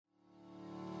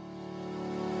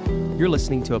You're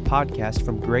listening to a podcast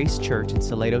from Grace Church in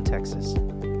Salado, Texas.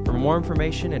 For more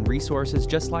information and resources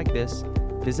just like this,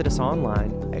 visit us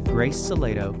online at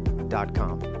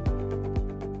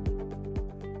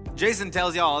gracesalado.com. Jason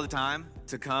tells y'all all the time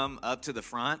to come up to the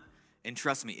front, and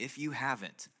trust me, if you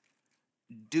haven't,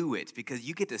 do it, because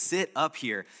you get to sit up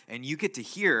here and you get to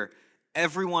hear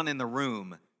everyone in the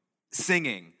room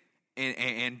singing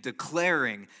and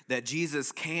declaring that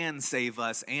Jesus can save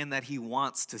us and that he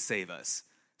wants to save us.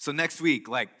 So next week,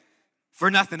 for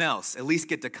nothing else, at least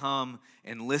get to come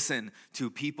and listen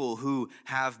to people who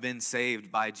have been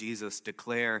saved by Jesus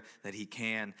declare that he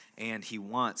can and he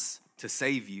wants to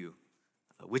save you,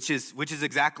 which is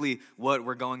exactly what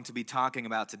we're going to be talking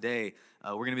about today.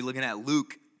 We're going to be looking at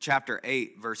Luke chapter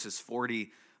 8, verses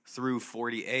 40 through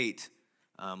 48.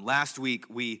 Last week,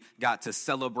 we got to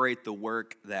celebrate the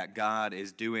work that God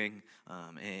is doing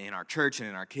in our church and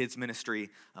in our kids' ministry,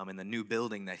 in the new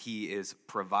building that he is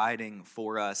providing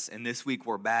for us. And this week,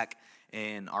 we're back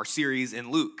in our series in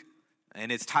Luke,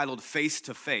 and it's titled Face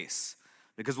to Face,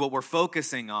 because what we're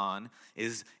focusing on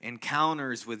is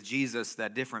encounters with Jesus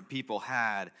that different people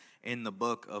had in the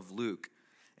book of Luke.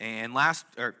 And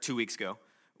 2 weeks ago,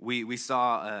 we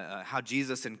saw how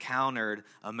Jesus encountered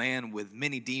a man with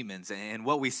many demons, and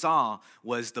what we saw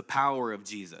was the power of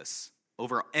Jesus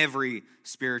over every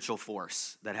spiritual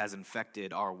force that has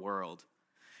infected our world.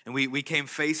 And we came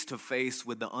face to face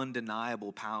with the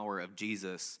undeniable power of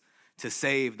Jesus to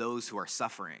save those who are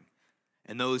suffering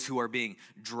and those who are being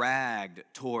dragged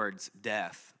towards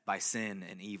death by sin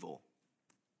and evil.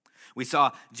 We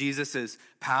saw Jesus'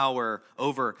 power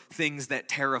over things that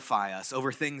terrify us,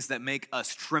 over things that make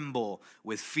us tremble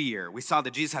with fear. We saw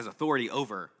that Jesus has authority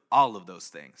over all of those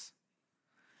things.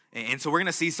 And so we're going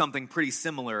to see something pretty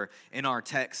similar in our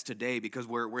text today, because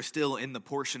we're still in the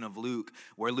portion of Luke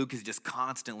where Luke is just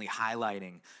constantly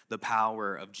highlighting the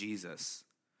power of Jesus.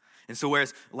 And so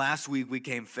whereas last week we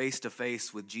came face to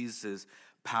face with Jesus'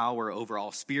 power over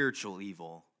all spiritual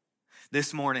evil,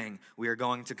 this morning, we are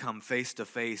going to come face to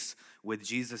face with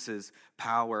Jesus'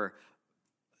 power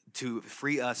to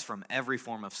free us from every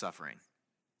form of suffering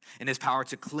and his power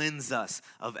to cleanse us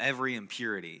of every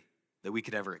impurity that we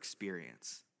could ever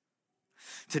experience.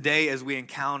 Today, as we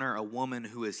encounter a woman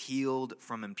who is healed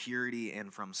from impurity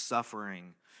and from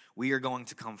suffering, we are going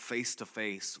to come face to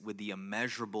face with the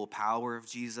immeasurable power of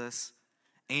Jesus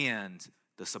and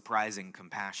the surprising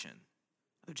compassion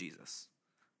of Jesus.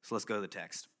 So let's go to the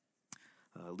text.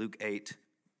 Luke 8,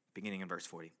 beginning in verse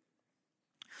 40.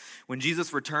 When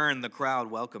Jesus returned, the crowd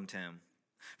welcomed him,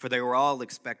 for they were all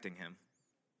expecting him.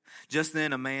 Just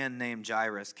then a man named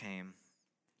Jairus came.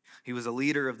 He was a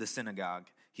leader of the synagogue.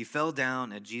 He fell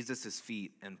down at Jesus'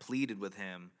 feet and pleaded with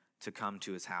him to come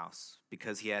to his house,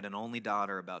 because he had an only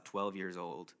daughter about 12 years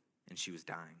old, and she was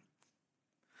dying.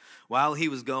 While he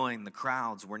was going, the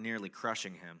crowds were nearly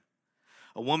crushing him.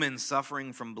 A woman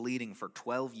suffering from bleeding for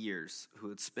 12 years, who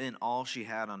had spent all she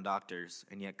had on doctors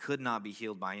and yet could not be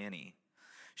healed by any.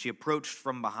 She approached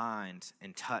from behind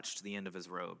and touched the end of his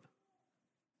robe.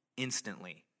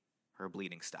 Instantly, her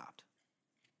bleeding stopped.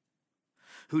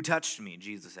 "Who touched me?"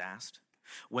 Jesus asked.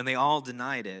 When they all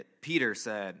denied it, Peter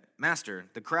said, "Master,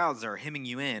 the crowds are hemming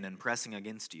you in and pressing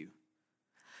against you."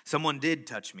 "Someone did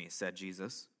touch me," said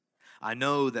Jesus. "I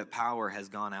know that power has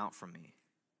gone out from me."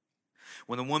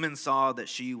 When the woman saw that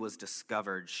she was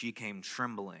discovered, she came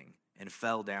trembling and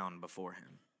fell down before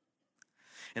him.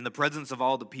 In the presence of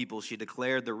all the people, she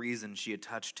declared the reason she had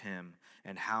touched him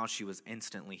and how she was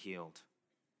instantly healed.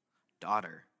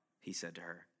 "Daughter," he said to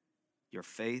her, "your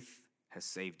faith has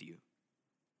saved you.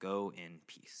 Go in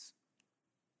peace."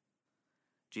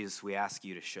 Jesus, we ask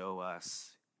you to show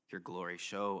us your glory,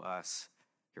 show us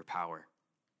your power.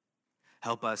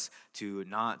 Help us to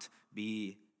not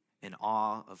be in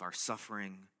awe of our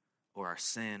suffering or our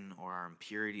sin or our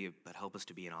impurity, but help us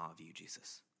to be in awe of you,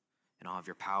 Jesus, in awe of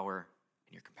your power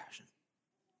and your compassion.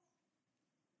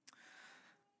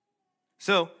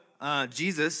 So,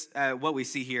 Jesus, what we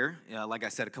see here, like I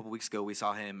said a couple weeks ago, we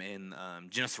saw him in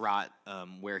Gennesaret,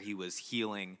 where he was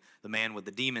healing the man with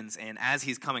the demons, and as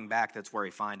he's coming back, that's where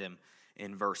we find him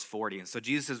in verse 40. And so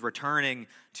Jesus is returning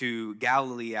to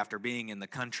Galilee after being in the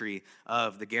country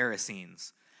of the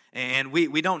Gerasenes. And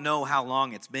we don't know how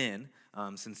long it's been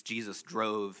since Jesus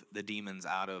drove the demons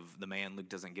out of the man. Luke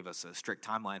doesn't give us a strict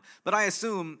timeline, but I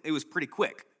assume it was pretty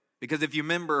quick, because if you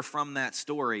remember from that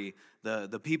story,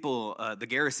 the people, the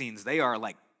Gerasenes, they are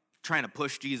trying to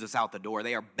push Jesus out the door.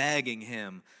 They are begging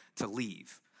him to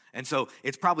leave. And so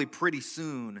it's probably pretty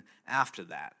soon after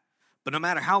that. But no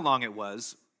matter how long it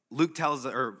was, Luke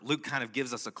kind of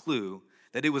gives us a clue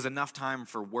that it was enough time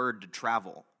for word to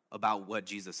travel about what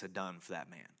Jesus had done for that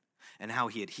man. and how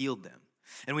he had healed them.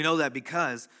 And we know that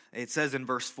because it says in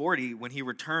verse 40, when he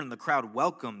returned, the crowd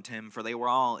welcomed him, for they were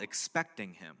all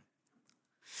expecting him.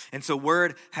 And so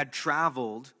word had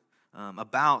traveled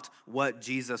about what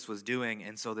Jesus was doing,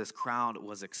 and so this crowd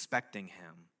was expecting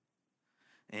him.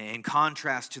 In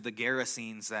contrast to the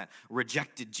Gerasenes that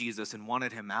rejected Jesus and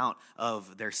wanted him out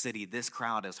of their city, this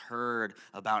crowd has heard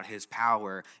about his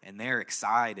power, and they're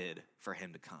excited for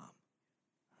him to come.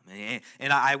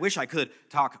 And I wish I could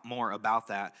talk more about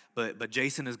that, but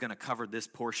Jason is going to cover this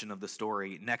portion of the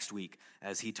story next week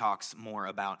as he talks more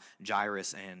about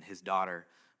Jairus and his daughter.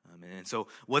 And so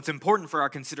what's important for our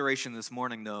consideration this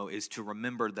morning, though, is to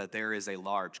remember that there is a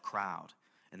large crowd,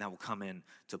 and that will come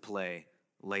into play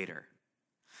later.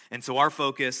 And so our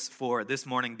focus for this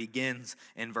morning begins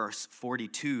in verse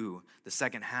 42, the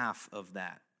second half of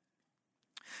that.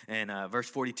 And verse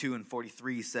 42 and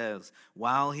 43 says,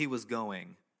 "While he was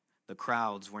going, the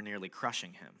crowds were nearly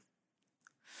crushing him.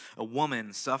 A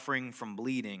woman suffering from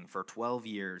bleeding for 12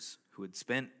 years, who had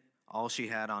spent all she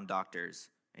had on doctors,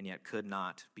 and yet could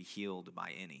not be healed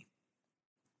by any."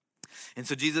 And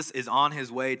so Jesus is on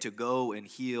his way to go and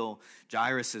heal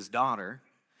Jairus' daughter,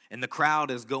 and the crowd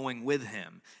is going with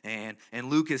him. And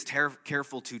Luke is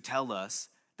careful to tell us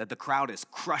that the crowd is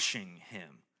crushing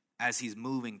him as he's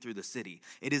moving through the city.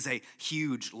 It is a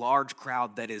huge, large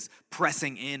crowd that is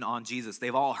pressing in on Jesus.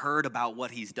 They've all heard about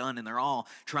what he's done, and they're all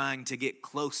trying to get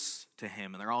close to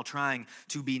him, and they're all trying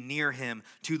to be near him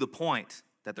to the point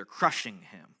that they're crushing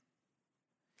him.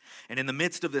 And in the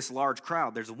midst of this large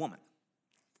crowd, there's a woman.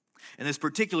 And this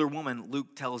particular woman,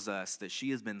 Luke tells us that she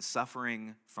has been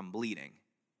suffering from bleeding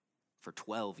for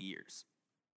 12 years.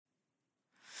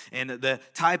 And the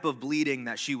type of bleeding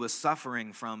that she was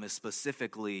suffering from is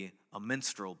specifically a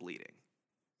menstrual bleeding.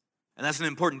 And that's an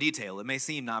important detail. It may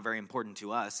seem not very important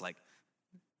to us, like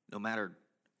no matter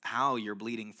how you're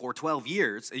bleeding for 12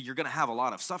 years, you're going to have a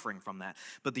lot of suffering from that.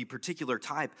 But the particular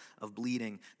type of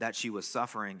bleeding that she was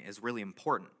suffering is really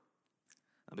important.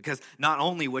 Because not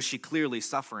only was she clearly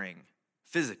suffering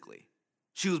physically,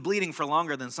 she was bleeding for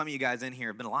longer than some of you guys in here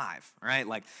have been alive, right?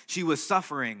 Like, she was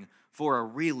suffering for a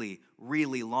really,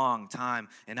 really long time.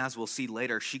 And as we'll see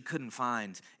later, she couldn't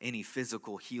find any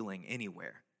physical healing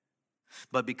anywhere.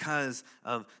 But because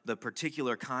of the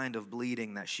particular kind of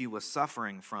bleeding that she was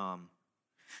suffering from,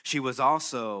 she was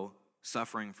also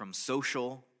suffering from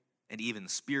social and even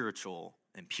spiritual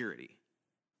impurity.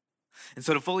 And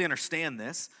so to fully understand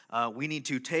this, we need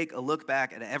to take a look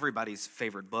back at everybody's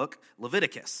favorite book,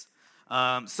 Leviticus.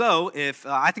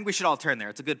 I think we should all turn there.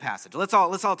 It's a good passage. Let's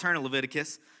all turn to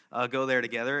Leviticus. Go there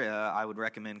together. I would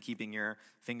recommend keeping your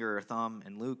finger or thumb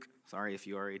in Luke. Sorry if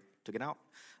you already took it out.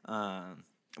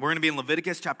 We're going to be in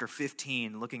Leviticus chapter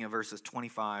 15, looking at verses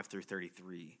 25 through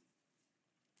 33.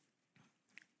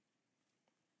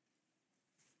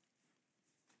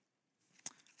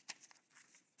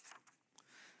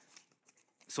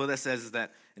 So what that says is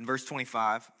that in verse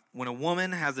 25, when a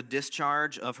woman has a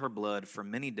discharge of her blood for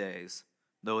many days,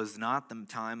 though it is not the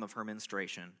time of her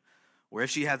menstruation, or if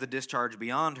she has a discharge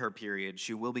beyond her period,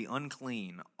 she will be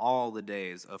unclean all the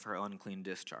days of her unclean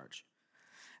discharge,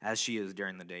 as she is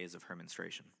during the days of her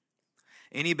menstruation.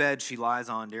 Any bed she lies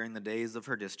on during the days of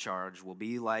her discharge will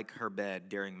be like her bed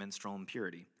during menstrual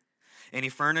impurity. Any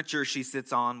furniture she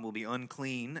sits on will be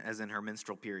unclean as in her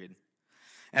menstrual period.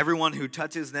 Everyone who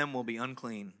touches them will be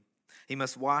unclean. He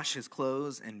must wash his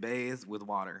clothes and bathe with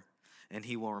water, and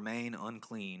he will remain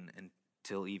unclean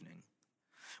until evening.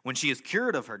 When she is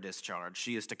cured of her discharge,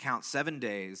 she is to count 7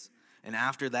 days, and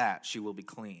after that she will be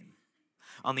clean.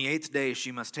 On the 8th day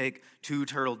she must take 2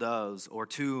 turtle doves or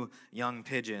 2 young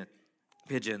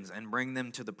pigeons and bring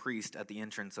them to the priest at the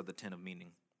entrance of the tent of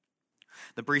meeting.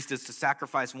 The priest is to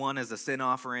sacrifice one as a sin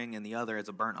offering and the other as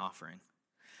a burnt offering.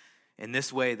 In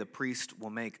this way, the priest will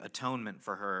make atonement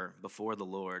for her before the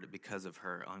Lord because of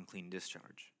her unclean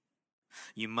discharge.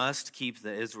 You must keep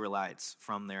the Israelites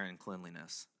from their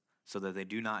uncleanliness, so that they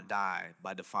do not die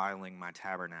by defiling my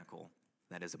tabernacle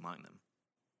that is among them.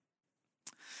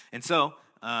 And so,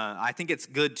 I think it's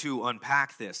good to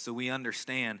unpack this so we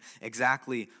understand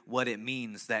exactly what it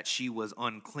means that she was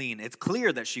unclean. It's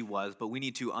clear that she was, but we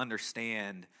need to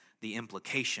understand the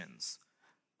implications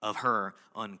of her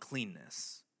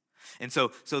uncleanness. And so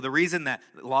the reason that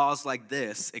laws like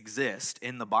this exist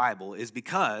in the Bible is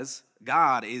because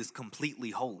God is completely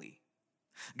holy.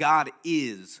 God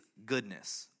is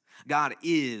goodness. God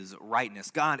is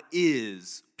rightness. God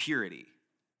is purity.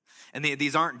 And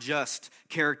these aren't just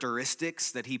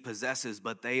characteristics that he possesses,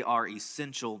 but they are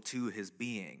essential to his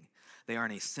being. They are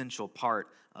an essential part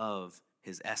of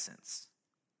his essence.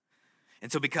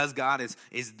 And so because God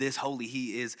is this holy,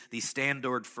 he is the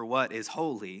standard for what is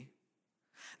holy,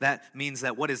 that means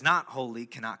that what is not holy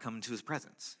cannot come into his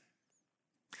presence.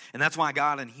 And that's why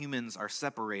God and humans are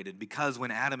separated, because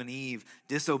when Adam and Eve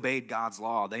disobeyed God's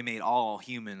law, they made all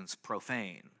humans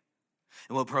profane.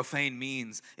 And what profane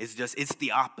means is it's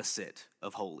the opposite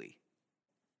of holy.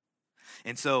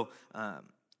 And so,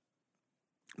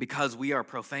 because we are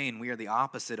profane, we are the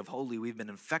opposite of holy, we've been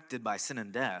infected by sin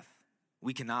and death,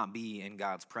 we cannot be in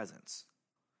God's presence.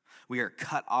 We are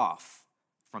cut off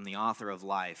from the author of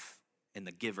life and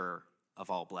the giver of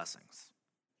all blessings.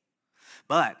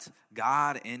 But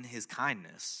God in his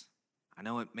kindness, I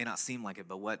know it may not seem like it,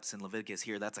 but what's in Leviticus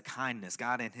here, that's a kindness.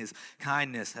 God in his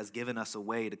kindness has given us a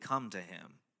way to come to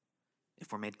him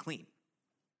if we're made clean.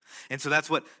 And so that's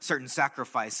what certain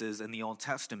sacrifices in the Old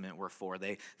Testament were for.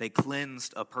 They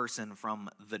cleansed a person from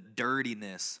the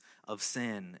dirtiness of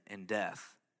sin and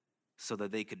death so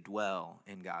that they could dwell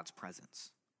in God's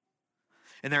presence.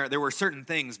 And there were certain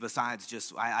things besides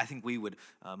just, I think we would,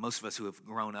 most of us who have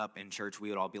grown up in church, we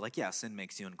would all be like, yeah, sin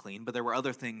makes you unclean. But there were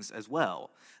other things as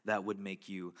well that would make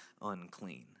you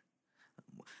unclean.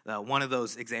 One of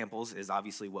those examples is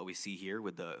obviously what we see here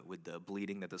with the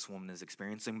bleeding that this woman is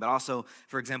experiencing. But also,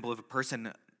 for example, if a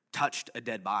person touched a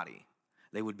dead body,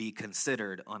 they would be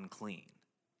considered unclean.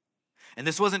 And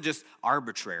this wasn't just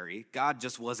arbitrary. God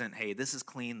just wasn't, hey, this is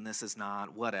clean, this is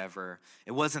not, whatever.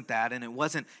 It wasn't that, and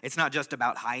it's not just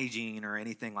about hygiene or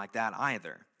anything like that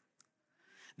either.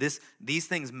 These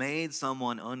things made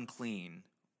someone unclean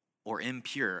or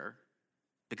impure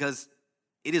because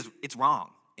it's wrong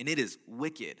and it is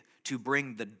wicked to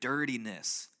bring the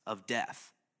dirtiness of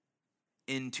death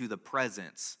into the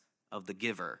presence of the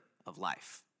giver of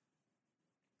life.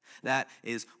 That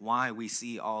is why we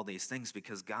see all these things,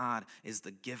 because God is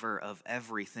the giver of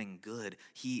everything good.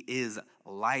 He is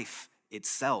life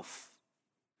itself.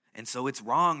 And so it's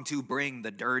wrong to bring the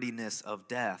dirtiness of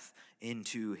death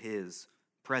into his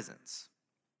presence.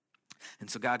 And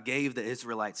so God gave the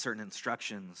Israelites certain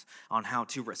instructions on how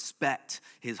to respect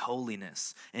his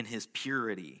holiness and his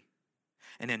purity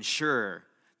and ensure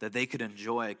that they could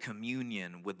enjoy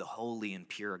communion with the holy and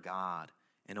pure God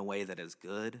in a way that is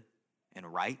good and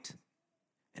right,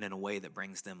 and in a way that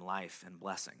brings them life and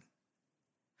blessing.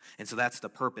 And so that's the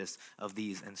purpose of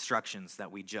these instructions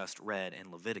that we just read in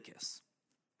Leviticus.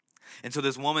 And so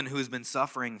this woman who's been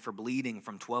suffering for bleeding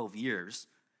from 12 years,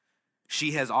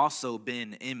 she has also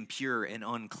been impure and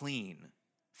unclean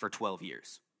for 12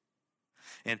 years.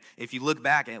 And if you look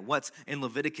back at what's in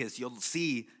Leviticus, you'll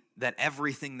see that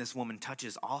everything this woman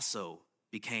touches also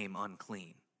became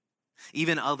unclean.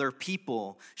 Even other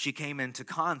people she came into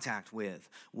contact with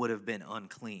would have been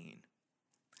unclean.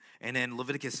 And in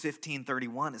Leviticus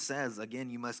 15:31, it says,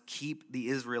 again, you must keep the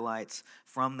Israelites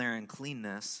from their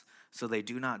uncleanness so they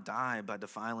do not die by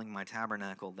defiling my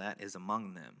tabernacle that is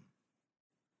among them.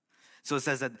 So it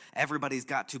says that everybody's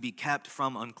got to be kept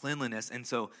from uncleanliness. And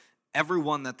so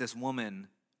everyone that this woman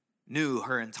knew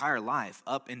her entire life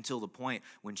up until the point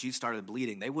when she started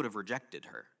bleeding, they would have rejected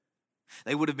her.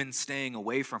 They would have been staying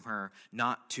away from her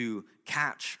not to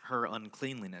catch her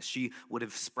uncleanliness. She would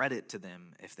have spread it to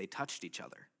them if they touched each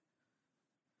other.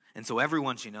 And so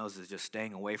everyone she knows is just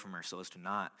staying away from her so as to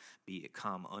not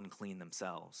become unclean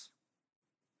themselves.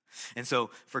 And so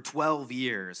for 12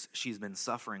 years, she's been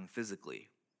suffering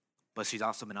physically, but she's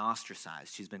also been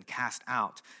ostracized. She's been cast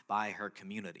out by her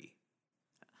community.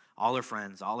 All her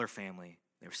friends, all her family,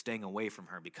 they were staying away from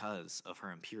her because of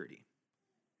her impurity.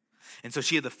 And so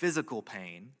she had the physical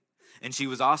pain, and she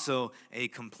was also a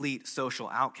complete social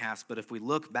outcast. But if we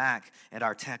look back at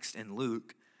our text in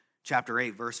Luke chapter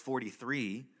 8, verse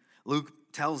 43, Luke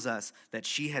tells us that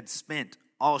she had spent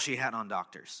all she had on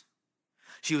doctors.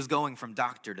 She was going from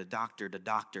doctor to doctor to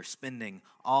doctor, spending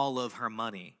all of her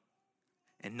money,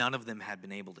 and none of them had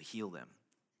been able to heal them.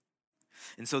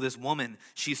 And so this woman,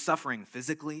 she's suffering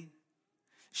physically.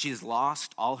 She's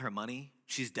lost all her money.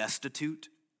 She's destitute.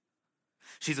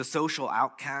 She's a social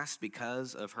outcast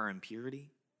because of her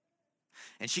impurity.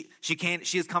 And she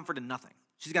has comfort in nothing.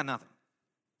 She's got nothing.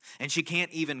 And she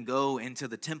can't even go into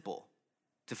the temple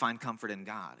to find comfort in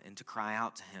God and to cry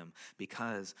out to him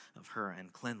because of her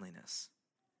uncleanliness.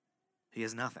 He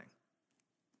has nothing.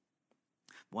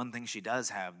 One thing she does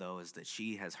have, though, is that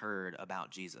she has heard about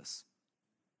Jesus.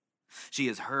 She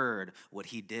has heard what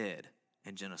he did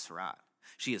in Gennesaret.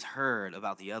 She has heard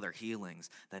about the other healings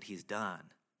that he's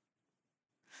done.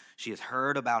 She has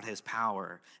heard about his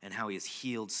power and how he has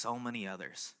healed so many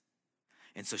others.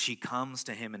 And so she comes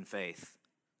to him in faith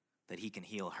that he can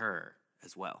heal her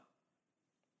as well.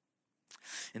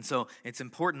 And so it's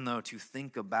important, though, to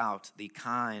think about the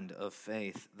kind of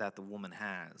faith that the woman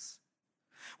has.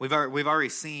 We've already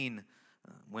seen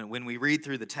when we read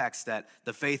through the text that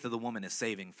the faith of the woman is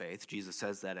saving faith. Jesus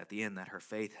says that at the end, that her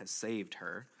faith has saved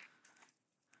her.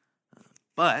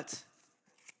 But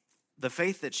the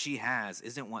faith that she has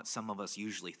isn't what some of us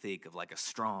usually think of, like a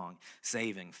strong,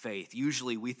 saving faith.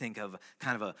 Usually we think of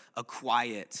kind of a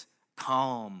quiet,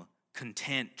 calm,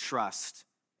 content trust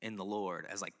in the Lord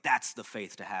as like that's the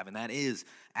faith to have, and that is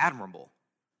admirable.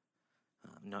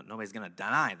 Nobody's going to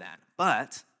deny that.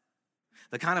 But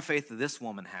the kind of faith that this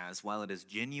woman has, while it is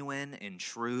genuine and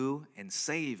true and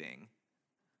saving,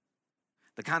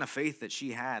 the kind of faith that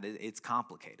she had, it's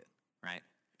complicated, right?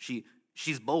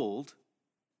 She's bold,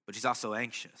 but she's also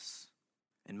anxious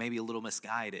and maybe a little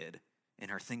misguided in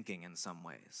her thinking in some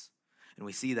ways. And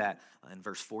we see that in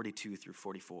verse 42 through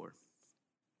 44.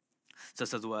 So it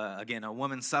says, again, a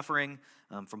woman suffering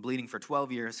from bleeding for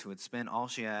 12 years who had spent all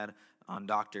she had on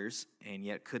doctors and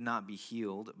yet could not be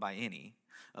healed by any,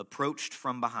 approached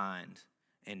from behind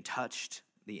and touched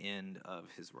the end of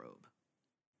his robe.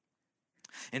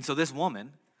 And so this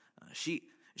woman, she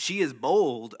is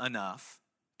bold enough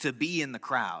to be in the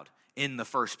crowd in the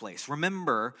first place.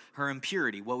 Remember her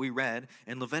impurity, what we read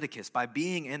in Leviticus. By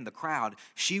being in the crowd,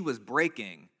 she was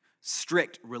breaking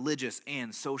strict religious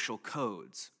and social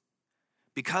codes.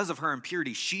 Because of her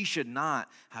impurity, she should not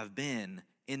have been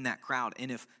in that crowd.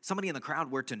 And if somebody in the crowd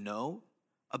were to know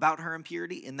about her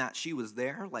impurity in that she was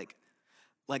there, like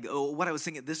what I was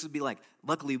thinking, this would be like,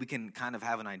 luckily we can kind of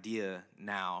have an idea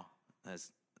now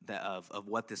of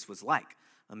what this was like.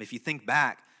 If you think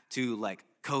back to like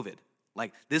COVID,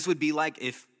 like this would be like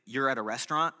if you're at a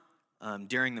restaurant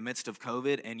during the midst of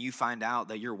COVID and you find out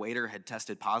that your waiter had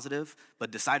tested positive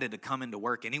but decided to come into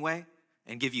work anyway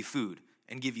and give you food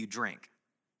and give you drink.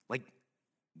 Like,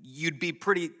 you'd be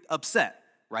pretty upset,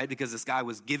 right? Because this guy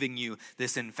was giving you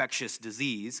this infectious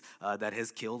disease that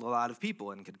has killed a lot of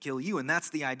people and could kill you. And that's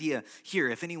the idea here.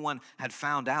 If anyone had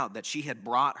found out that she had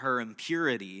brought her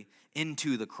impurity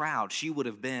into the crowd, she would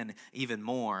have been even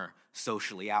more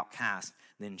socially outcast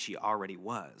than she already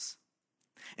was.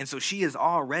 And so she is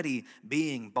already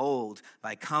being bold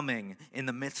by coming in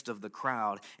the midst of the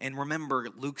crowd. And remember,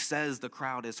 Luke says the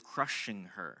crowd is crushing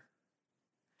her.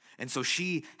 And so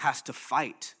she has to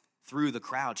fight through the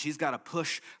crowd. She's got to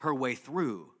push her way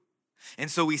through.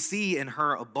 And so we see in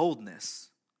her a boldness.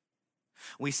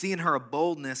 We see in her a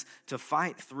boldness to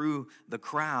fight through the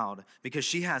crowd because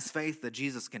she has faith that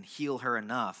Jesus can heal her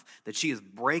enough, that she is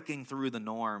breaking through the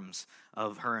norms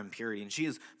of her impurity, and she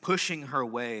is pushing her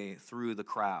way through the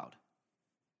crowd.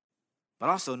 But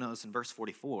also notice in verse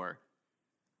 44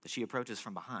 that she approaches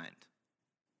from behind.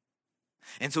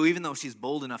 And so even though she's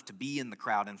bold enough to be in the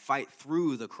crowd and fight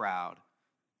through the crowd,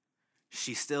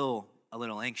 she's still a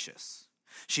little anxious.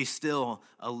 She's still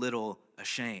a little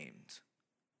ashamed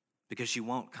because she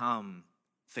won't come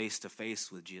face to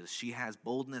face with Jesus. She has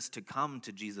boldness to come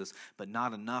to Jesus, but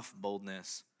not enough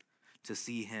boldness to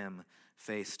see him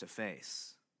face to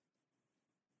face.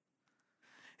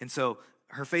 And so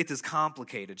her faith is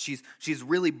complicated. She's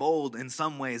really bold in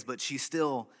some ways, but she's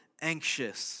still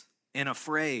anxious and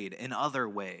afraid in other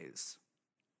ways.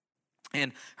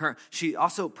 And she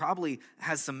also probably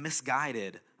has some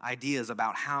misguided ideas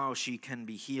about how she can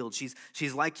be healed.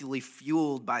 She's likely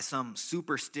fueled by some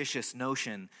superstitious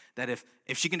notion that if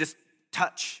she can just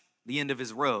touch the end of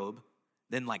his robe,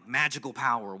 then like magical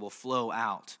power will flow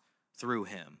out through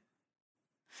him.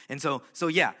 And so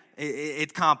yeah,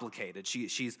 it's complicated.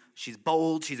 She's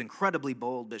bold, she's incredibly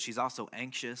bold, but she's also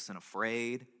anxious and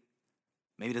afraid.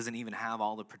 Maybe doesn't even have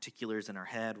all the particulars in her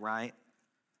head, right,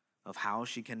 of how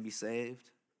she can be saved.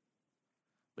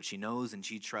 But she knows and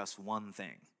she trusts one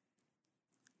thing.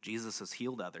 Jesus has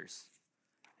healed others,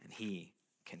 and he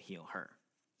can heal her.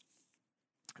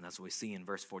 And that's what we see in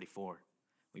verse 44.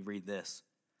 We read this.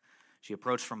 She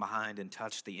approached from behind and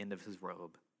touched the end of his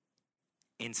robe.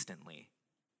 Instantly,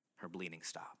 her bleeding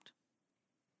stopped.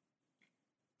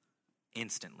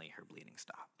 Instantly, her bleeding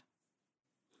stopped.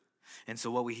 And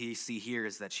so what we see here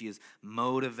is that she is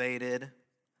motivated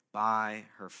by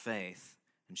her faith,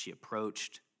 and she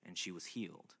approached and she was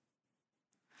healed.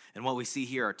 And what we see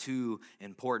here are two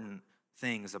important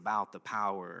things about the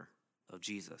power of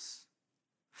Jesus.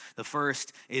 The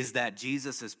first is that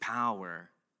Jesus'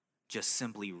 power just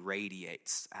simply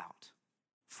radiates out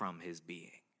from his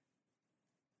being.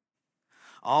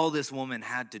 All this woman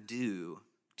had to do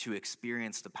to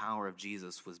experience the power of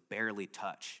Jesus was barely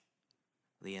touch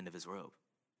the end of his robe.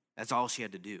 That's all she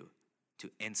had to do to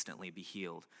instantly be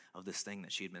healed of this thing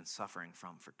that she had been suffering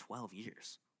from for 12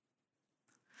 years.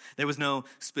 There was no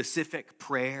specific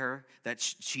prayer that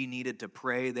she needed to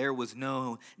pray. There was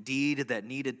no deed that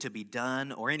needed to be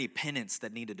done or any penance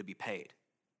that needed to be paid.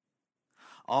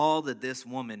 All that this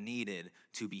woman needed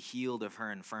to be healed of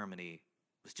her infirmity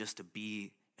was just to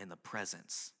be in the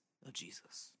presence of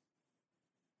Jesus.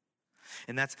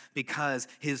 And that's because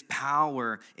his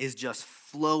power is just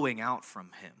flowing out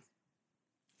from him.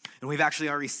 And we've actually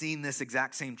already seen this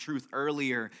exact same truth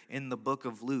earlier in the book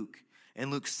of Luke. In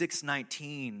Luke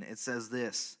 6:19, it says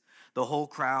this: the whole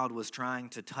crowd was trying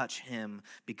to touch him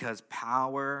because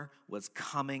power was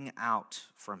coming out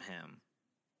from him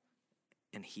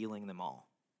and healing them all.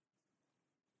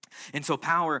 And so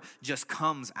power just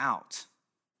comes out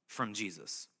from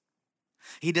Jesus.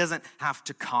 He doesn't have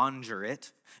to conjure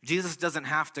it. Jesus doesn't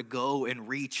have to go and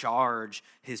recharge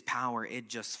his power. It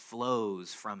just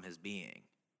flows from his being.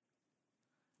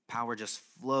 Power just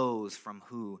flows from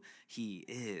who he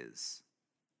is.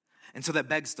 And so that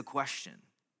begs the question,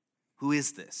 who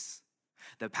is this?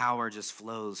 That power just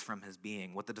flows from his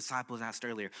being. What the disciples asked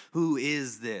earlier, who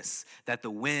is this that the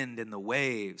wind and the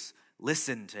waves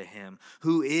listen to him?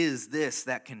 Who is this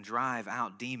that can drive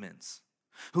out demons?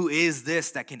 Who is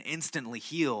this that can instantly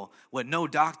heal what no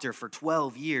doctor for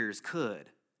 12 years could?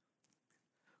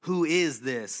 Who is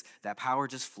this that power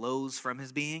just flows from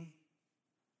his being?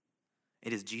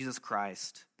 It is Jesus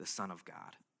Christ, the Son of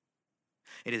God.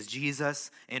 It is Jesus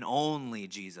and only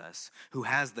Jesus who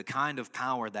has the kind of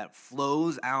power that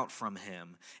flows out from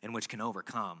him and which can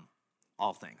overcome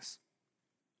all things.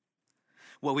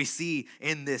 What we see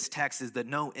in this text is that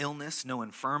no illness, no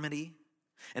infirmity,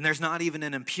 and there's not even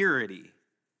an impurity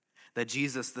that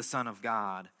Jesus, the Son of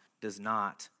God, does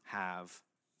not have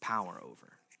power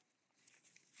over.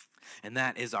 And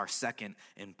that is our second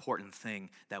important thing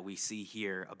that we see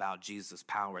here about Jesus'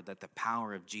 power, that the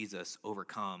power of Jesus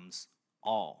overcomes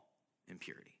all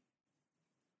impurity.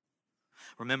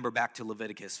 Remember back to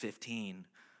Leviticus 15,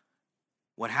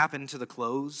 what happened to the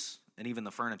clothes and even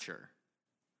the furniture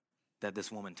that this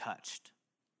woman touched?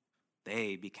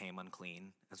 They became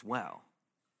unclean as well.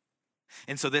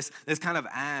 And so this kind of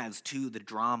adds to the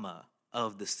drama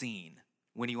of the scene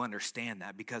when you understand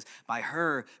that, because by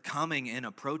her coming and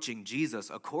approaching Jesus,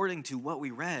 according to what we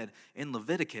read in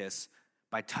Leviticus,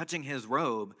 by touching his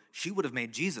robe, she would have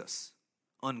made Jesus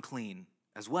unclean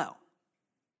as well.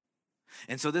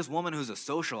 And so this woman who's a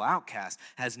social outcast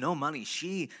has no money.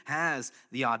 She has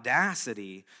the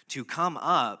audacity to come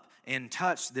up and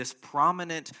touch this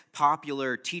prominent,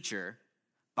 popular teacher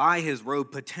by his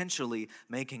robe, potentially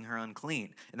making her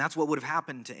unclean. And that's what would have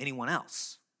happened to anyone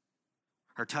else.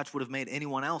 Her touch would have made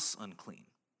anyone else unclean.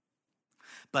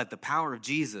 But the power of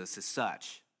Jesus is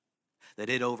such that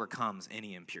it overcomes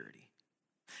any impurity.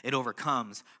 It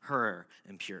overcomes her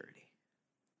impurity.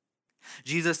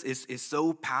 Jesus is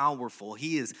so powerful.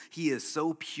 He is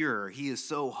so pure. He is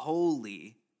so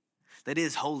holy that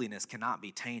his holiness cannot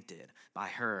be tainted by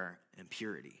her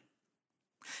impurity.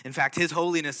 In fact, his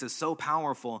holiness is so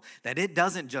powerful that it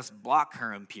doesn't just block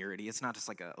her impurity. It's not just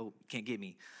like can't get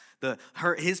me.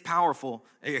 His power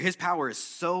is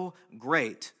so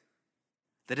great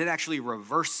that it actually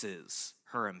reverses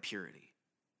her impurity.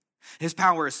 His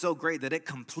power is so great that it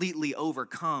completely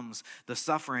overcomes the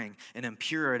suffering and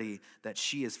impurity that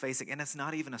she is facing. And it's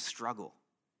not even a struggle.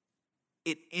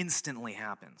 It instantly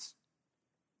happens.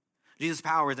 Jesus'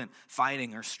 power isn't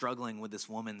fighting or struggling with this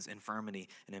woman's infirmity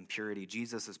and impurity.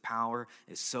 Jesus' power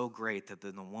is so great that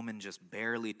the woman just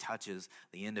barely touches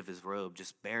the end of his robe,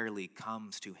 just barely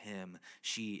comes to him.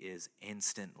 She is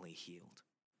instantly healed.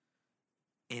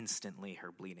 Instantly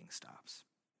her bleeding stops.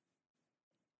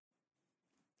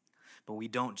 But we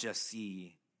don't just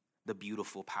see the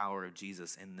beautiful power of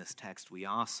Jesus in this text. We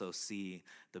also see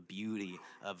the beauty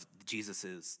of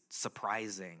Jesus'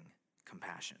 surprising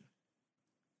compassion.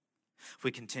 If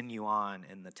we continue on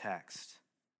in the text,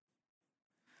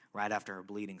 right after her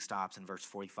bleeding stops in verse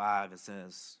 45, it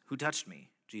says, "Who touched me?"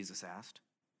 Jesus asked.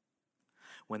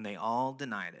 When they all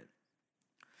denied it,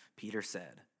 Peter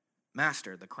said,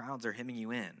 "Master, the crowds are hemming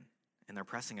you in, and they're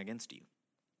pressing against you."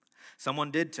 "Someone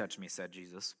did touch me," said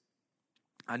Jesus.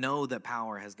 "I know that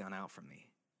power has gone out from me."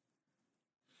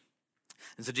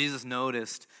 And so Jesus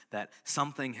noticed that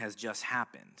something has just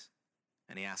happened,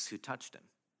 and he asks who touched him.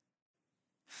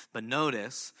 But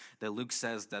notice that Luke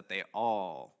says that they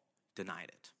all denied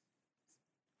it.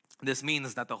 This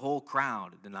means that the whole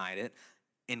crowd denied it,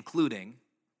 including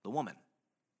the woman.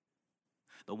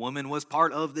 The woman was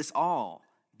part of this all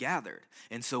gathered.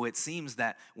 And so it seems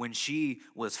that when she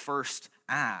was first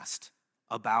asked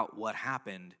about what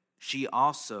happened, she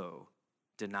also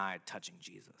denied touching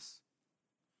Jesus.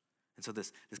 And so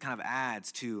this kind of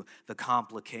adds to the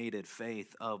complicated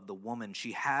faith of the woman.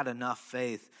 She had enough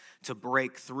faith to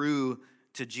break through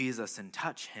to Jesus and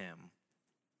touch him.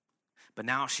 But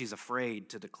now she's afraid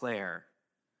to declare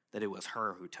that it was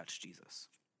her who touched Jesus.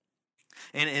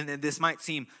 And this might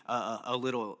seem a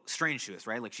little strange to us,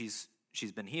 right? Like she's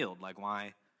been healed. Like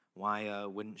why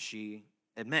wouldn't she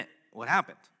admit what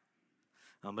happened?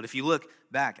 But if you look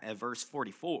back at verse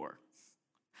 44,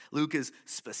 Luke is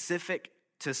specific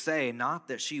to say not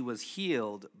that she was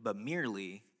healed, but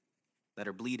merely that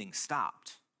her bleeding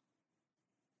stopped.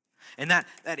 And that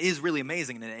is really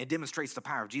amazing, and it demonstrates the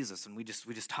power of Jesus, and we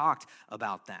just talked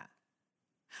about that.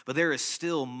 But there is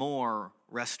still more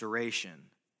restoration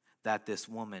that this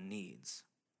woman needs.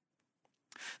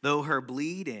 Though her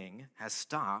bleeding has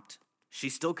stopped,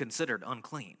 she's still considered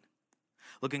unclean.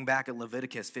 Looking back at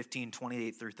Leviticus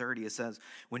 15:28 through 30, it says,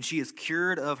 when she is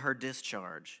cured of her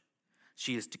discharge,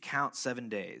 she is to count 7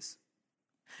 days,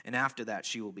 and after that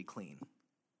she will be clean.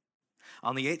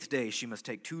 On the 8th day, she must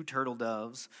take 2 turtle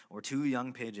doves or 2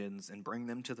 young pigeons and bring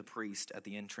them to the priest at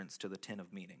the entrance to the tent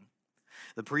of meeting.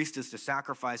 The priest is to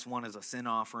sacrifice one as a sin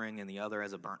offering and the other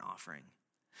as a burnt offering.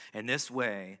 In this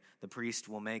way, the priest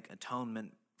will make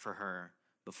atonement for her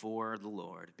before the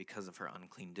Lord because of her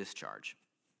unclean discharge.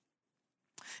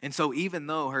 And so even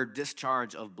though her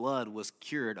discharge of blood was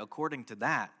cured, according to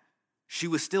that, she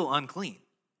was still unclean.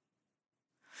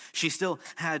 She still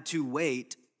had to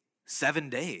wait 7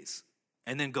 days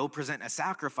and then go present a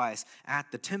sacrifice at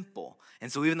the temple.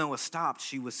 And so even though it was stopped,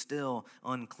 she was still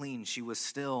unclean. She was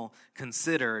still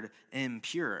considered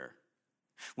impure,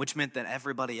 which meant that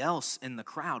everybody else in the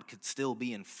crowd could still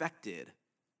be infected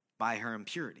by her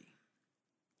impurity.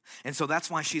 And so that's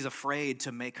why she's afraid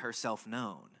to make herself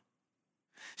known.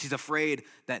 She's afraid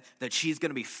that she's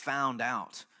going to be found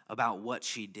out about what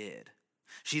she did.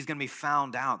 She's going to be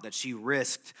found out that she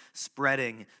risked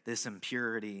spreading this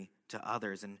impurity to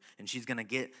others, and she's going to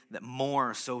get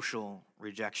more social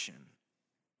rejection.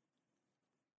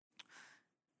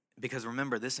 Because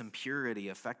remember, this impurity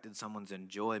affected someone's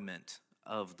enjoyment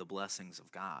of the blessings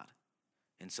of God.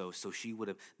 And so she would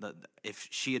have, if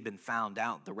she had been found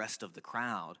out, the rest of the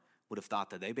crowd would have thought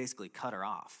that they basically cut her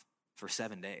off for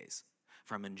 7 days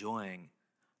from enjoying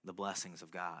the blessings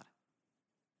of God.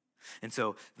 And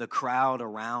so the crowd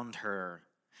around her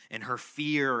and her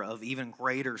fear of even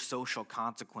greater social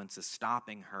consequences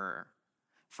stopping her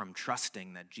from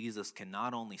trusting that Jesus can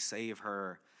not only save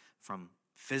her from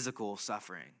physical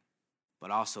suffering,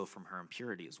 but also from her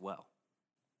impurity as well.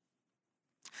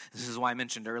 This is why I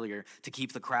mentioned earlier to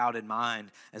keep the crowd in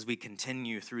mind as we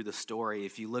continue through the story.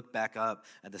 If you look back up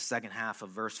at the second half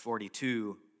of verse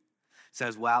 42, it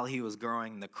says, while he was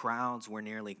growing, the crowds were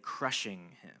nearly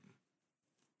crushing him.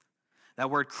 That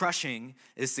word crushing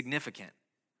is significant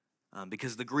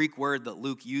because the Greek word that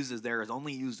Luke uses there is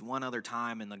only used one other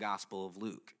time in the Gospel of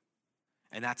Luke,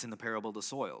 and that's in the parable of the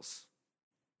soils.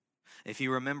 If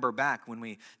you remember back when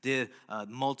we did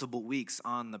multiple weeks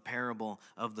on the parable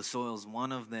of the soils,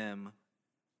 one of them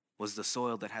was the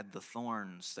soil that had the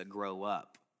thorns that grow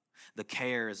up. The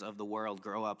cares of the world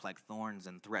grow up like thorns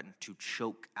and threaten to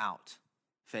choke out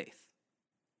faith.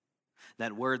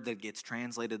 That word that gets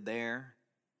translated there,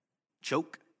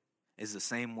 choke, is the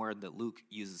same word that Luke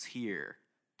uses here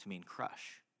to mean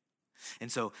crush.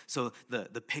 And so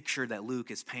the picture that Luke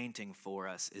is painting for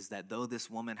us is that though this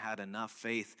woman had enough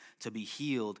faith to be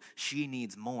healed, she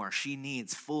needs more. She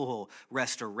needs full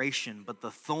restoration, but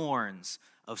the thorns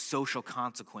of social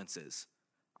consequences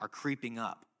are creeping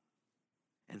up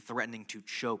and threatening to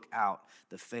choke out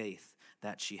the faith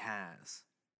that she has.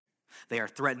 They are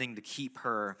threatening to keep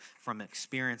her from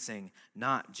experiencing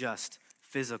not just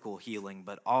physical healing,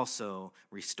 but also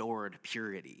restored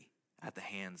purity at the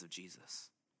hands of Jesus.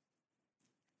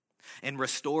 And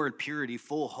restored purity,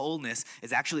 full wholeness,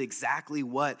 is actually exactly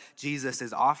what Jesus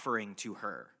is offering to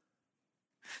her.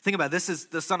 Think about it. This is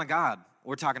the Son of God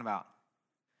we're talking about.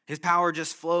 His power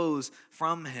just flows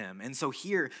from him. And so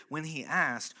here, when he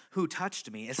asked, who touched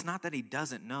me? It's not that he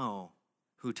doesn't know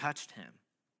who touched him.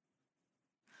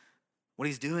 What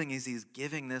he's doing is he's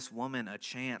giving this woman a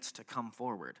chance to come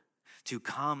forward, to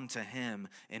come to him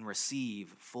and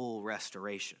receive full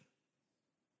restoration.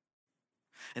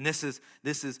 And this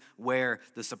is where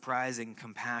the surprising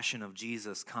compassion of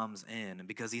Jesus comes in,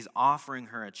 because he's offering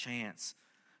her a chance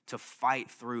to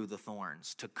fight through the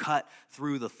thorns, to cut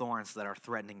through the thorns that are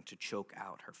threatening to choke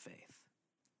out her faith.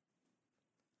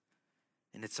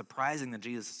 And it's surprising that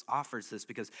Jesus offers this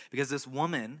because this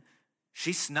woman,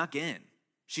 she snuck in.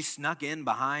 She snuck in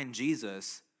behind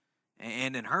Jesus,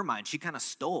 and in her mind, she kind of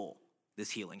stole this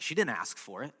healing. She didn't ask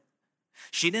for it.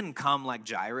 She didn't come like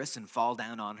Jairus and fall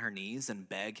down on her knees and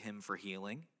beg him for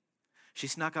healing. She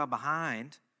snuck up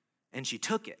behind and she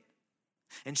took it.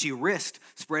 And she risked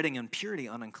spreading impurity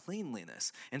on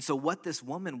uncleanliness. And so what this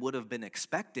woman would have been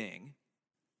expecting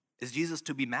is Jesus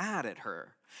to be mad at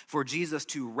her, for Jesus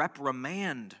to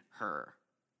reprimand her.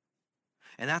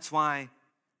 And that's why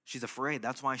she's afraid.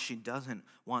 That's why she doesn't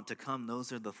want to come.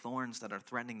 Those are the thorns that are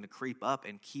threatening to creep up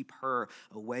and keep her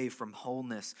away from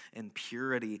wholeness and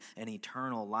purity and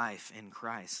eternal life in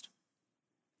Christ.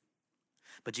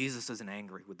 But Jesus isn't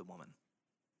angry with the woman.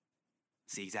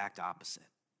 It's the exact opposite.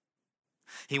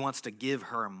 He wants to give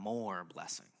her more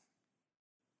blessing.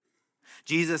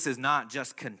 Jesus is not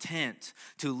just content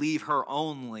to leave her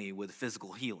only with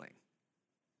physical healing.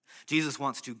 Jesus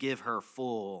wants to give her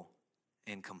full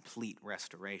and complete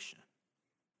restoration.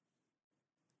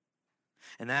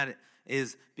 And that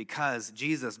is because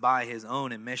Jesus, by his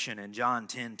own admission in John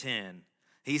 10:10,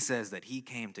 he says that he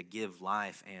came to give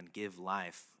life and give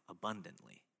life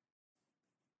abundantly.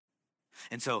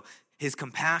 And so his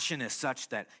compassion is such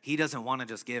that he doesn't want to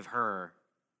just give her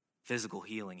physical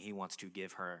healing. He wants to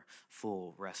give her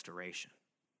full restoration.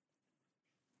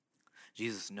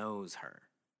 Jesus knows her.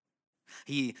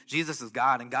 Jesus is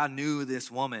God, and God knew this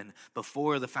woman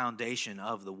before the foundation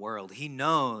of the world. He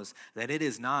knows that it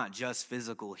is not just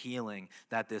physical healing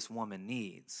that this woman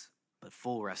needs, but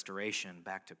full restoration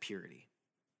back to purity.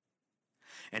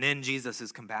 And in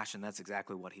Jesus' compassion, that's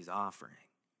exactly what he's offering.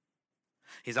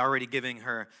 He's already giving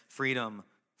her freedom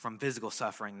from physical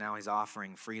suffering. Now he's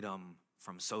offering freedom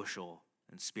from social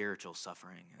and spiritual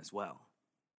suffering as well.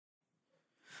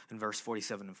 In verse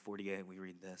 47 and 48, we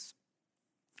read this.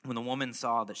 When the woman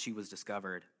saw that she was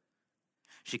discovered,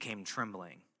 she came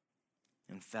trembling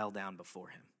and fell down before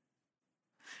him.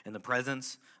 In the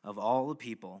presence of all the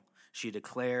people, she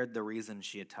declared the reason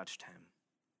she had touched him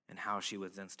and how she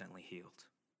was instantly healed.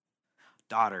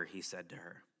 "Daughter," he said to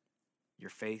her,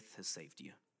 "your faith has saved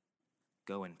you.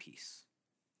 Go in peace."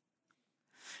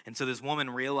 And so this woman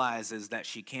realizes that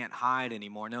she can't hide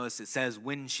anymore. Notice it says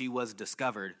when she was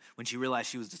discovered, when she realized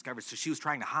she was discovered. So she was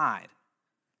trying to hide.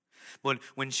 But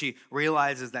when she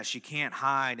realizes that she can't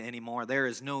hide anymore, there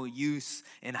is no use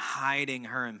in hiding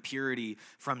her impurity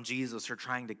from Jesus or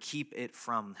trying to keep it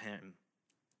from him.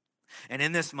 And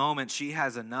in this moment, she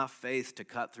has enough faith to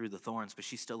cut through the thorns, but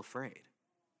she's still afraid.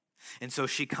 And so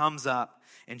she comes up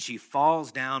and she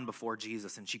falls down before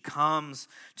Jesus, and she comes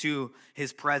to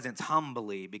his presence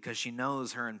humbly because she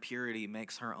knows her impurity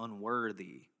makes her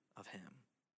unworthy of him.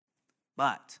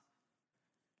 But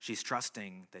she's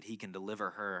trusting that he can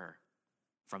deliver her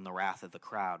from the wrath of the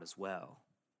crowd as well.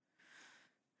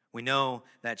 We know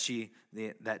that she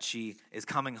is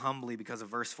coming humbly because of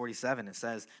verse 47. It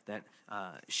says that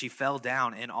she fell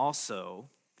down, and also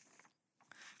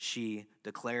she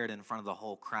declared in front of the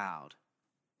whole crowd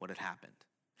what had happened.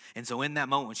 And so in that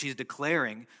moment, when she's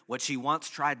declaring what she once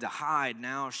tried to hide,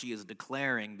 now she is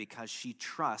declaring because she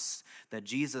trusts that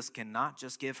Jesus can not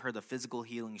just give her the physical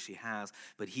healing she has,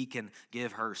 but he can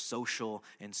give her social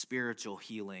and spiritual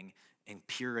healing and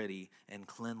purity and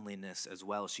cleanliness as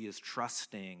well. She is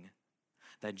trusting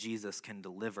that Jesus can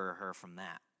deliver her from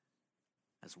that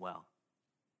as well.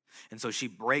 And so she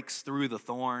breaks through the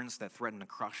thorns that threaten to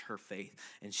crush her faith,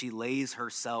 and she lays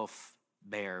herself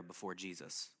bare before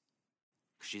Jesus.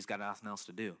 She's got nothing else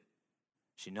to do.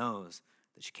 She knows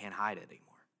that she can't hide it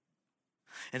anymore.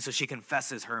 And so she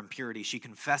confesses her impurity. She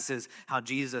confesses how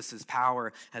Jesus'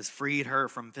 power has freed her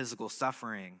from physical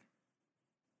suffering,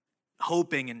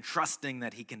 hoping and trusting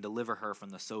that he can deliver her from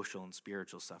the social and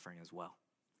spiritual suffering as well.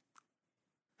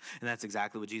 And that's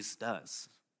exactly what Jesus does.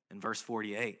 In verse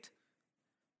 48,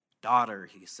 "Daughter,"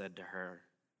 he said to her,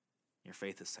 "your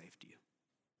faith has saved you.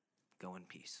 Go in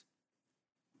peace."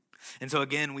 And so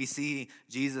again, we see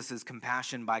Jesus'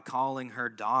 compassion by calling her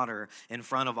daughter in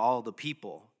front of all the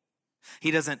people. He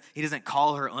doesn't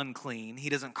call her unclean. He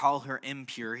doesn't call her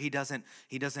impure. He doesn't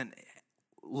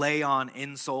lay on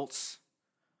insults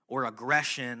or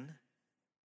aggression.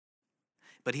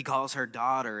 But he calls her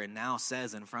daughter and now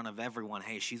says in front of everyone,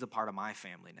 hey, she's a part of my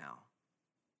family now.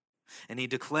 And he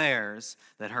declares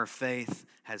that her faith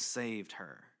has saved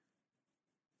her.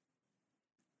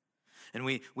 And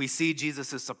we see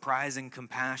Jesus' surprising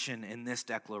compassion in this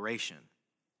declaration.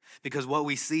 Because what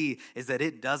we see is that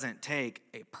it doesn't take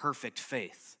a perfect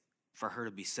faith for her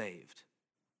to be saved.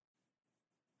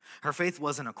 Her faith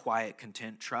wasn't a quiet,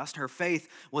 content trust. Her faith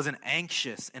was an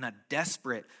anxious and a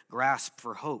desperate grasp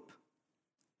for hope.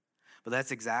 But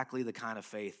that's exactly the kind of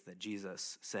faith that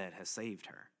Jesus said has saved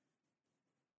her.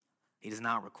 He does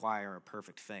not require a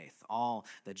perfect faith. All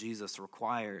that Jesus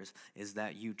requires is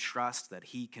that you trust that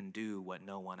he can do what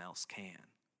no one else can.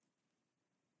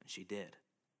 And she did.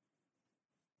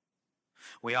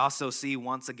 We also see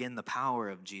once again the power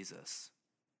of Jesus.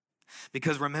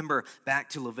 Because remember back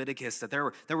to Leviticus that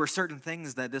there were certain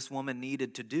things that this woman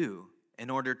needed to do in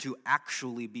order to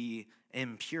actually be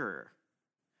impure.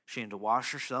 She needed to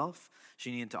wash herself.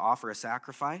 She needed to offer a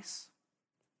sacrifice.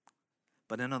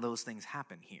 But none of those things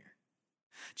happen here.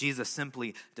 Jesus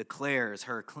simply declares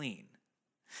her clean.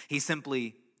 He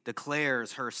simply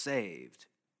declares her saved.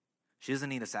 She doesn't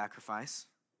need a sacrifice.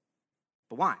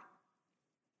 But why?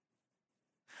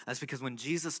 That's because when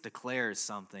Jesus declares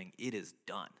something, it is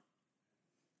done.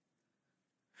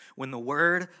 When the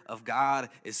word of God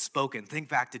is spoken, think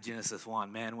back to Genesis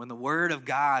 1, man. When the word of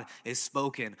God is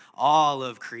spoken, all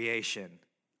of creation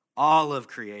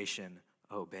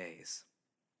obeys.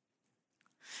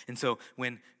 And so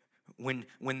when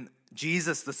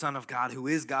Jesus, the Son of God, who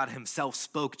is God himself,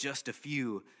 spoke just a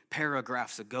few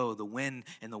paragraphs ago, the wind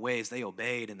and the waves, they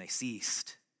obeyed and they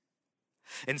ceased.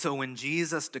 And so when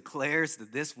Jesus declares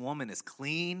that this woman is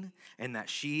clean and that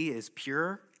she is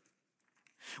pure,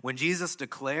 when Jesus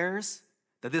declares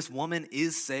that this woman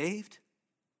is saved,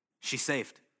 she's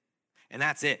saved. And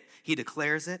that's it. He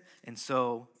declares it, and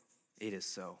so it is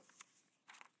so.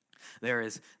 There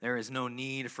is no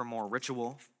need for more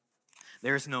ritual.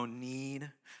 There's no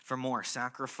need for more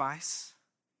sacrifice.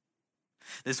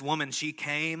 This woman, she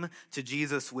came to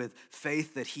Jesus with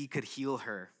faith that he could heal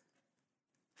her.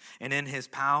 And in his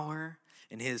power,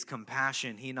 in his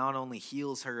compassion, he not only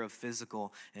heals her of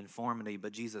physical infirmity,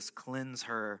 but Jesus cleanses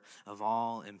her of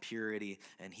all impurity,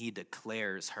 and he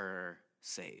declares her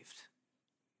saved.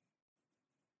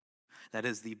 That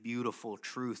is the beautiful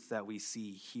truth that we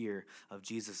see here of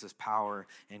Jesus' power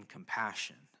and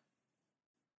compassion.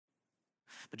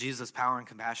 But Jesus' power and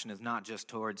compassion is not just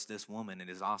towards this woman, it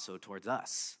is also towards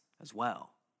us as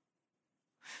well.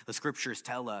 The scriptures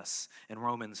tell us in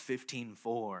Romans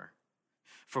 15:4,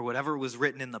 for whatever was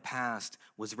written in the past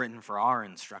was written for our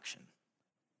instruction,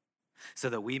 so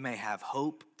that we may have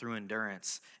hope through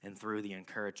endurance and through the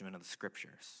encouragement of the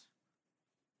scriptures.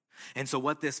 And so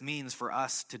what this means for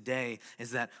us today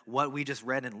is that what we just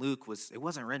read in Luke it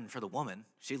wasn't written for the woman.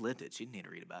 She lived it. She didn't need to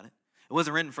read about it. It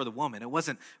wasn't written for the woman. It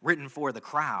wasn't written for the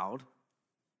crowd.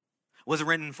 It wasn't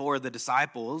written for the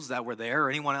disciples that were there or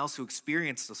anyone else who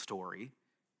experienced the story.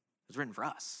 It was written for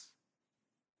us.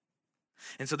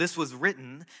 And so this was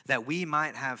written that we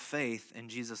might have faith in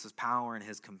Jesus' power and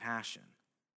his compassion.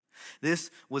 This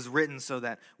was written so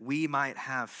that we might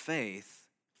have faith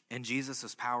in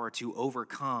Jesus' power to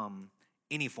overcome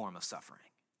any form of suffering.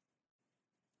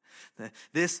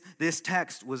 This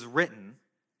text was written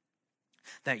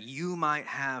that you might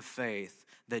have faith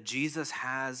that Jesus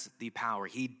has the power.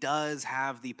 He does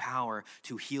have the power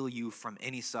to heal you from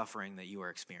any suffering that you are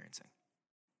experiencing.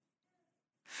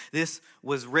 This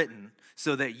was written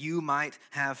so that you might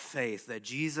have faith that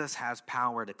Jesus has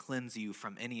power to cleanse you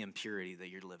from any impurity that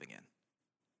you're living in.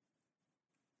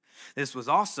 This was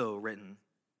also written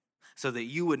so that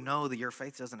you would know that your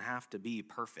faith doesn't have to be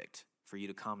perfect for you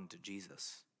to come to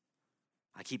Jesus.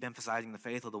 I keep emphasizing the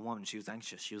faith of the woman. She was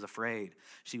anxious. She was afraid.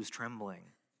 She was trembling.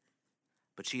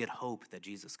 But she had hope that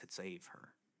Jesus could save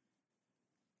her.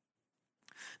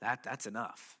 That's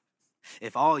enough.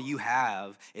 If all you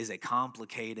have is a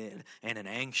complicated and an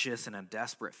anxious and a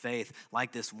desperate faith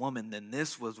like this woman, then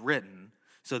this was written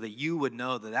so that you would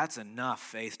know that that's enough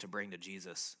faith to bring to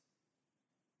Jesus.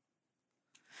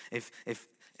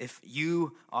 If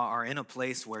you are in a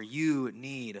place where you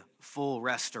need full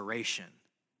restoration,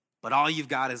 but all you've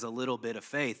got is a little bit of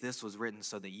faith, this was written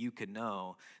so that you could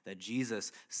know that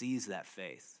Jesus sees that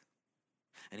faith.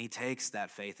 And he takes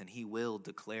that faith and he will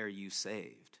declare you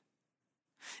saved.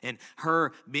 And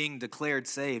her being declared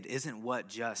saved isn't what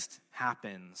just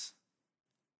happens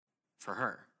for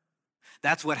her.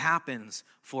 That's what happens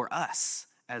for us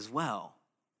as well.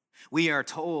 We are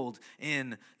told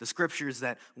in the scriptures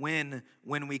that when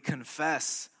we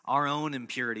confess our own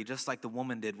impurity, just like the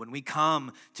woman did, when we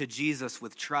come to Jesus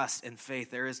with trust and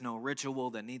faith, there is no ritual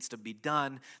that needs to be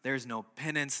done. There's no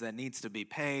penance that needs to be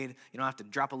paid. You don't have to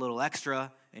drop a little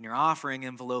extra in your offering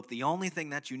envelope. The only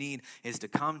thing that you need is to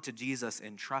come to Jesus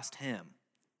and trust him,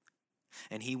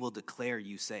 and he will declare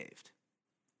you saved,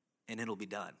 and it'll be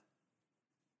done.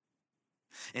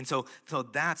 And so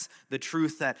that's the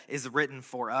truth that is written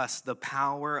for us, the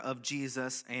power of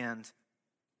Jesus and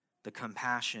the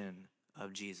compassion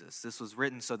of Jesus. This was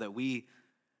written so that we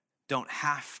don't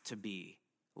have to be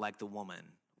like the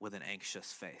woman with an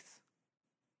anxious faith.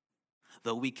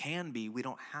 Though we can be, we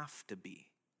don't have to be.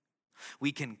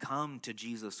 We can come to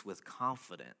Jesus with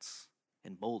confidence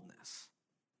and boldness.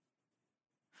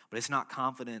 But it's not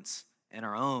confidence in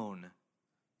our own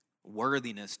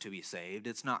worthiness to be saved.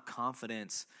 It's not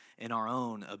confidence in our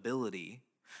own ability.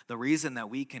 The reason that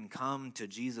we can come to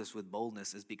Jesus with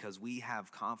boldness is because we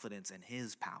have confidence in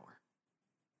his power.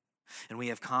 And we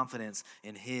have confidence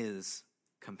in his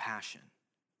compassion.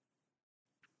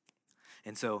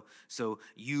 And so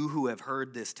you who have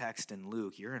heard this text in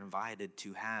Luke, you're invited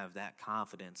to have that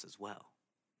confidence as well.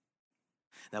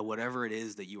 That whatever it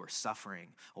is that you are suffering,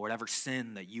 or whatever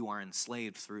sin that you are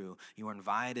enslaved through, you are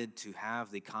invited to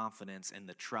have the confidence and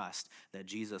the trust that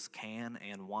Jesus can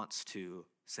and wants to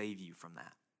save you from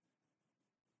that.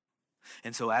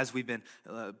 And so as we've been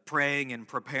praying and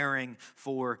preparing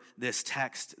for this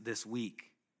text this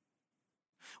week,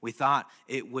 we thought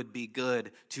it would be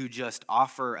good to just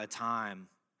offer a time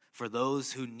for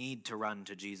those who need to run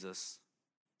to Jesus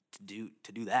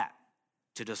to do that,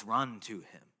 to just run to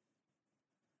him.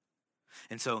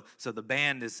 And so the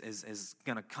band is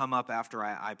going to come up after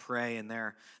I pray, and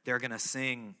they're going to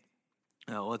sing.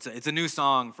 It's a new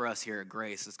song for us here at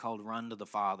Grace. It's called "Run to the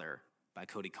Father" by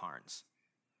Cody Carnes.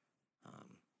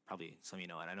 Probably some of you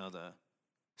know it. I know the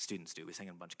students do. We sing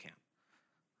in a bunch of camp.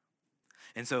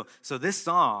 And so this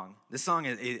song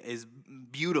is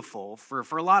beautiful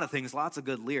for a lot of things, lots of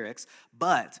good lyrics,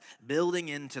 but building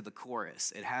into the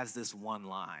chorus, it has this one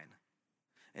line.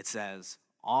 It says,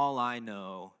 "All I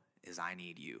know is I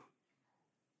need you."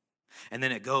 And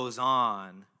then it goes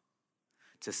on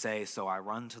to say, "So I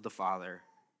run to the Father,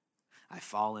 I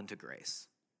fall into grace.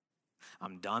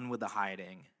 I'm done with the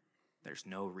hiding, there's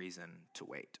no reason to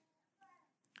wait."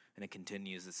 And it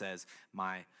continues, it says,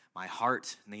 my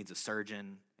heart needs a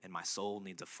surgeon and my soul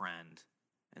needs a friend.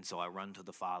 And so I run to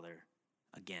the Father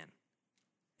again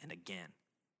and again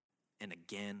and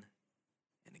again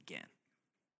and again.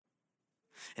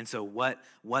 And so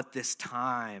what this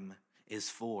time is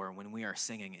for, when we are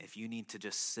singing, if you need to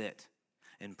just sit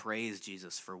and praise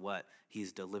Jesus for what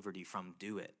he's delivered you from,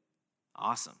 do it.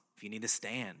 Awesome. If you need to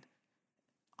stand,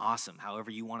 awesome. However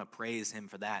you want to praise him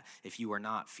for that. If you are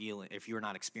not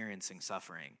experiencing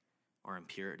suffering or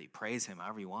impurity, praise him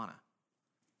however you want to.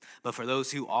 But for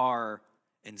those who are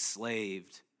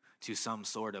enslaved to some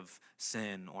sort of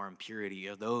sin or impurity,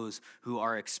 or those who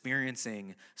are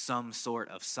experiencing some sort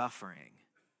of suffering,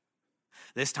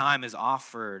 this time is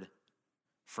offered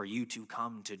for you to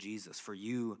come to Jesus, for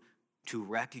you to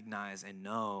recognize and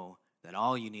know that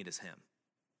all you need is him.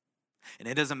 And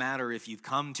it doesn't matter if you've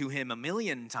come to him a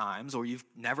million times or you've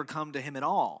never come to him at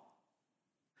all,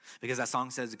 because that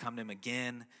song says to come to him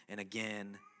again and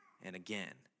again and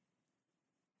again.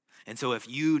 And so if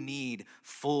you need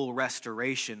full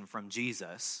restoration from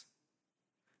Jesus,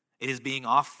 it is being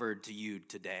offered to you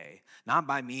today. Not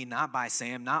by me, not by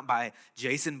Sam, not by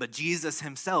Jason, but Jesus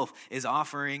himself is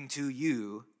offering to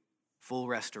you full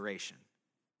restoration.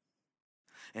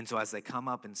 And so as they come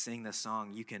up and sing this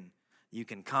song, you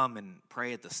can come and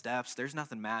pray at the steps. There's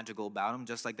nothing magical about them,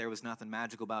 just like there was nothing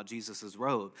magical about Jesus'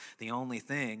 robe. The only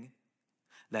thing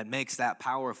that makes that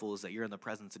powerful is that you're in the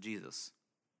presence of Jesus.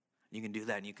 You can do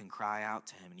that, and you can cry out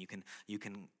to him, and you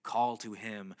can call to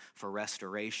him for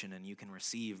restoration, and you can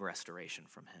receive restoration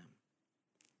from him.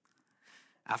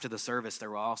 After the service, there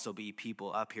will also be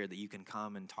people up here that you can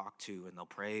come and talk to, and they'll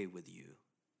pray with you.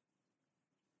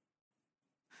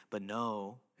 But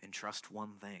know and trust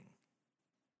one thing,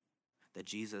 that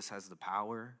Jesus has the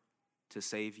power to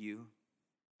save you,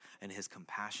 and his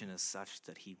compassion is such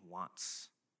that he wants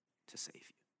to save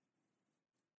you.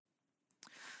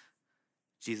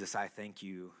 Jesus, I thank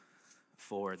you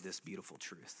for this beautiful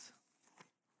truth.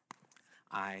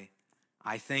 I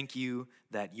thank you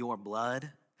that your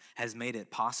blood has made it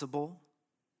possible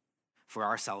for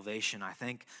our salvation. I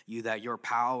thank you that your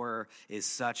power is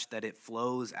such that it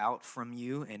flows out from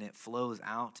you, and it flows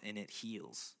out and it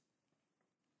heals.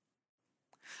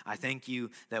 I thank you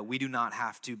that we do not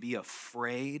have to be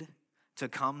afraid to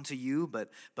come to you,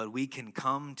 but we can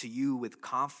come to you with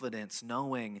confidence,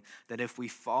 knowing that if we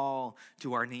fall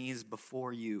to our knees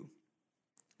before you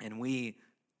and we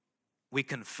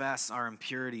confess our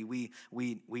impurity,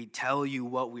 we tell you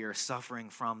what we are suffering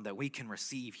from, that we can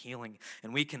receive healing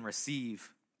and we can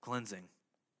receive cleansing.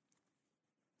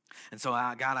 And so,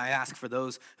 God, I ask for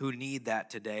those who need that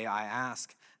today. I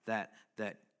ask that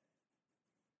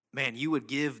man, you would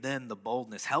give them the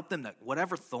boldness. Help them that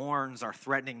whatever thorns are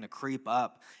threatening to creep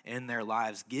up in their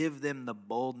lives, give them the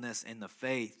boldness and the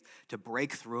faith to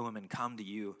break through them and come to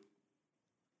you.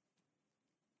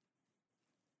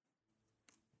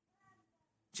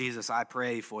 Jesus, I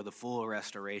pray for the full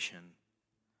restoration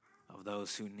of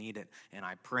those who need it. And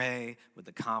I pray with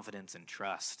the confidence and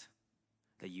trust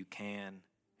that you can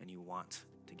and you want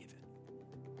to give it.